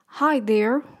Hi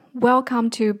there,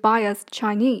 welcome to Biased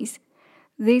Chinese.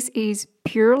 This is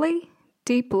purely,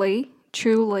 deeply,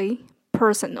 truly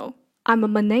personal. I'm a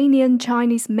Mananian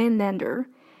Chinese mainlander,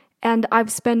 and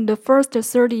I've spent the first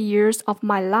 30 years of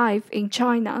my life in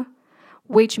China,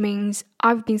 which means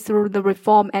I've been through the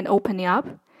reform and opening up,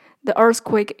 the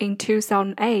earthquake in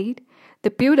 2008,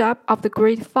 the build-up of the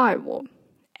Great Firewall,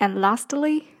 and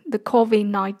lastly, the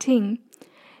COVID-19.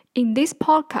 In this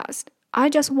podcast, I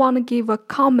just want to give a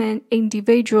common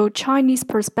individual Chinese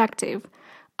perspective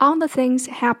on the things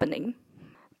happening.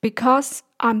 Because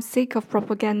I'm sick of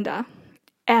propaganda,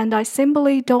 and I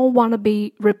simply don't want to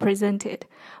be represented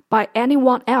by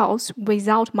anyone else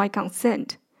without my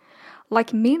consent.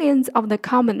 Like millions of the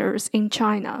commoners in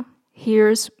China,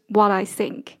 here's what I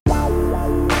think.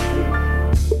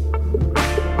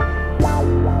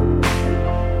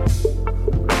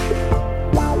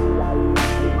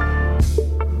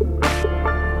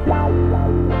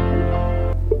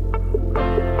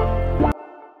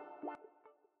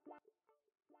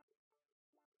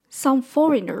 Some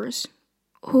foreigners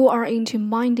who are into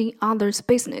minding others'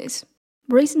 business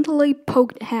recently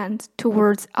poked hands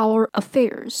towards our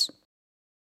affairs.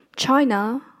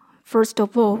 China, first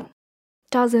of all,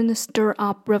 doesn't stir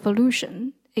up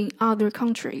revolution in other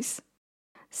countries.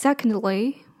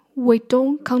 Secondly, we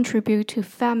don't contribute to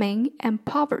famine and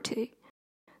poverty.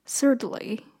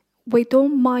 Thirdly, we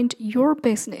don't mind your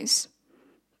business.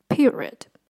 Period.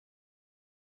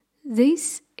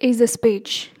 This is a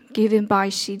speech given by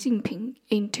Xi Jinping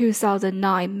in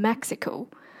 2009 Mexico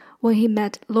when he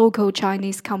met local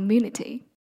Chinese community.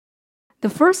 The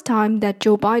first time that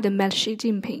Joe Biden met Xi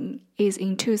Jinping is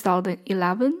in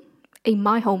 2011 in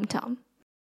my hometown.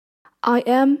 I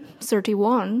am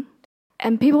 31,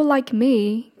 and people like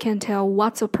me can tell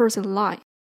what's a person like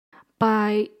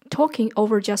by talking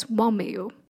over just one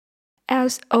meal.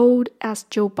 As old as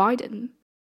Joe Biden,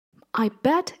 I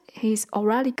bet he's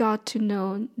already got to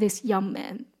know this young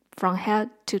man from head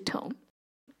to toe.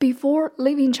 Before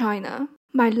leaving China,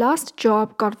 my last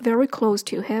job got very close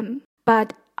to him,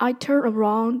 but I turned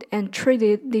around and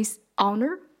traded this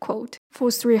honor quote for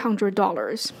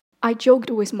 $300. I joked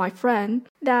with my friend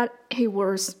that he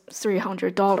was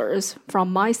 $300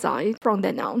 from my side from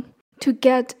then on. To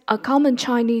get a common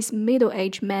Chinese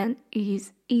middle-aged man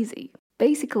is easy.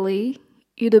 Basically,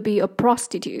 you'd be a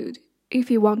prostitute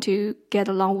if you want to get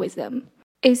along with them.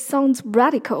 It sounds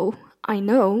radical, I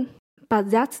know, but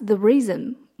that's the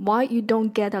reason why you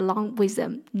don't get along with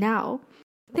them now.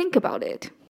 Think about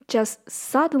it. Just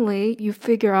suddenly you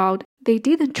figure out they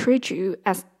didn't treat you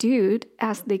as dude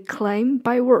as they claim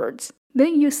by words.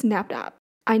 Then you snapped up.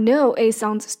 I know it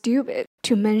sounds stupid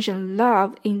to mention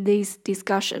love in this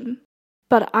discussion,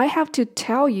 but I have to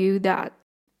tell you that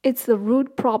it's the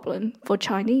root problem for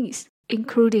Chinese,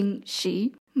 including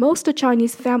Xi. Most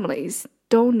Chinese families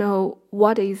don't know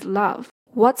what is love.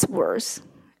 What's worse,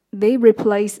 they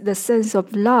replace the sense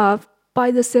of love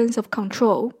by the sense of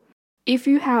control. If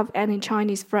you have any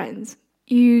Chinese friends,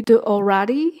 you do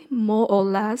already more or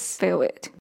less feel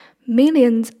it.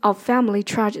 Millions of family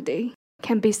tragedy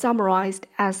can be summarized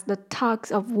as the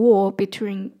tugs-of-war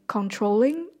between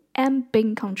controlling and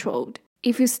being controlled.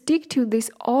 If you stick to this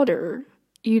order,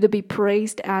 you'd be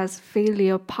praised as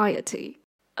filial piety,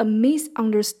 a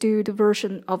misunderstood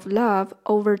version of love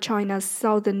over China's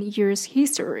 1,000 years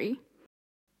history.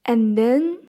 And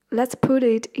then, let's put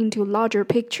it into larger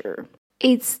picture.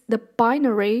 It's the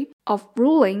binary of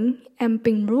ruling and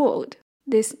being ruled.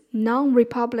 This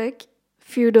non-republic,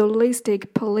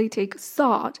 feudalistic political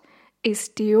thought is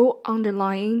still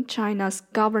underlying China's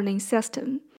governing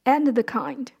system and the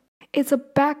kind. It's a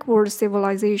backward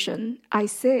civilization. I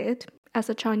say it as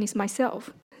a Chinese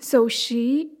myself. So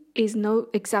Xi is no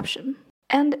exception.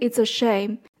 And it's a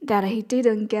shame that he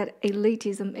didn't get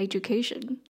elitism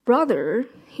education. Rather,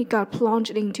 he got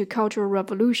plunged into Cultural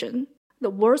Revolution, the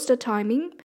worst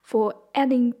timing for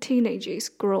any teenagers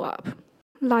grow up.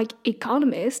 Like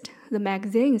Economist, the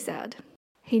magazine said,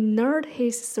 he nerded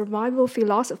his survival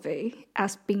philosophy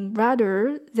as being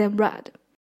redder than red,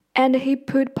 and he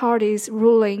put parties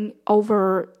ruling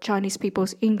over Chinese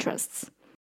people's interests.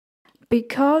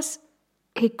 Because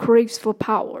he craves for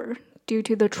power due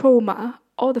to the trauma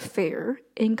or the fear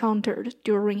encountered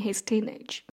during his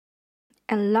teenage.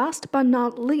 And last but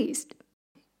not least,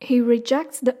 he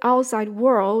rejects the outside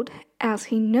world as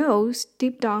he knows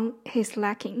deep down he's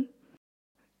lacking.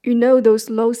 You know, those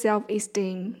low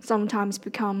self-esteem sometimes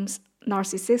becomes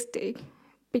narcissistic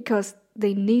because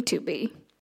they need to be.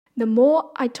 The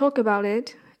more I talk about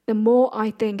it, the more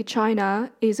I think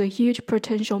China is a huge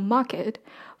potential market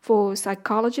for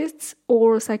psychologists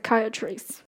or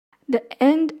psychiatrists. The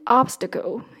end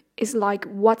obstacle is like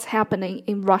what's happening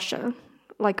in Russia,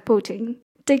 like Putin.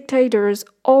 Dictators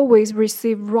always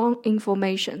receive wrong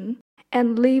information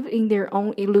and live in their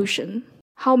own illusion.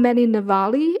 How many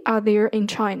Navalny are there in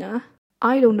China?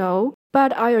 I don't know,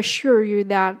 but I assure you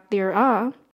that there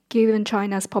are, given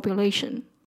China's population.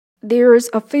 There's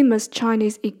a famous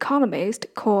Chinese economist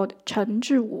called Chen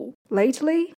Zhiwu.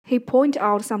 Lately, he pointed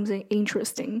out something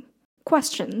interesting.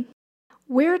 Question: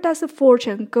 where does the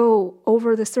fortune go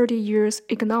over the 30 years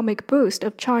economic boost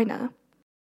of China?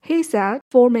 He said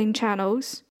 4 main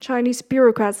channels: Chinese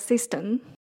bureaucrat system,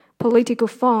 political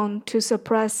fund to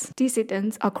suppress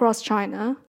dissidents across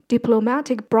China,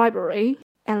 diplomatic bribery,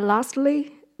 and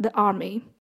lastly, the army.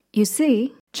 You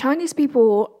see, Chinese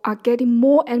people are getting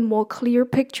more and more clear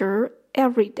picture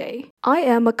every day. I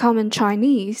am a common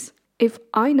Chinese. If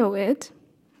I know it,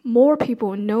 more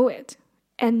people know it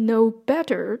and know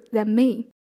better than me.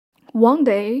 One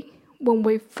day, when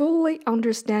we fully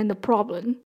understand the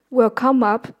problem, we'll come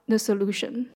up the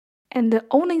solution. And the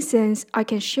only sense I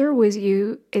can share with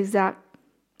you is that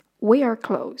we are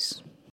close.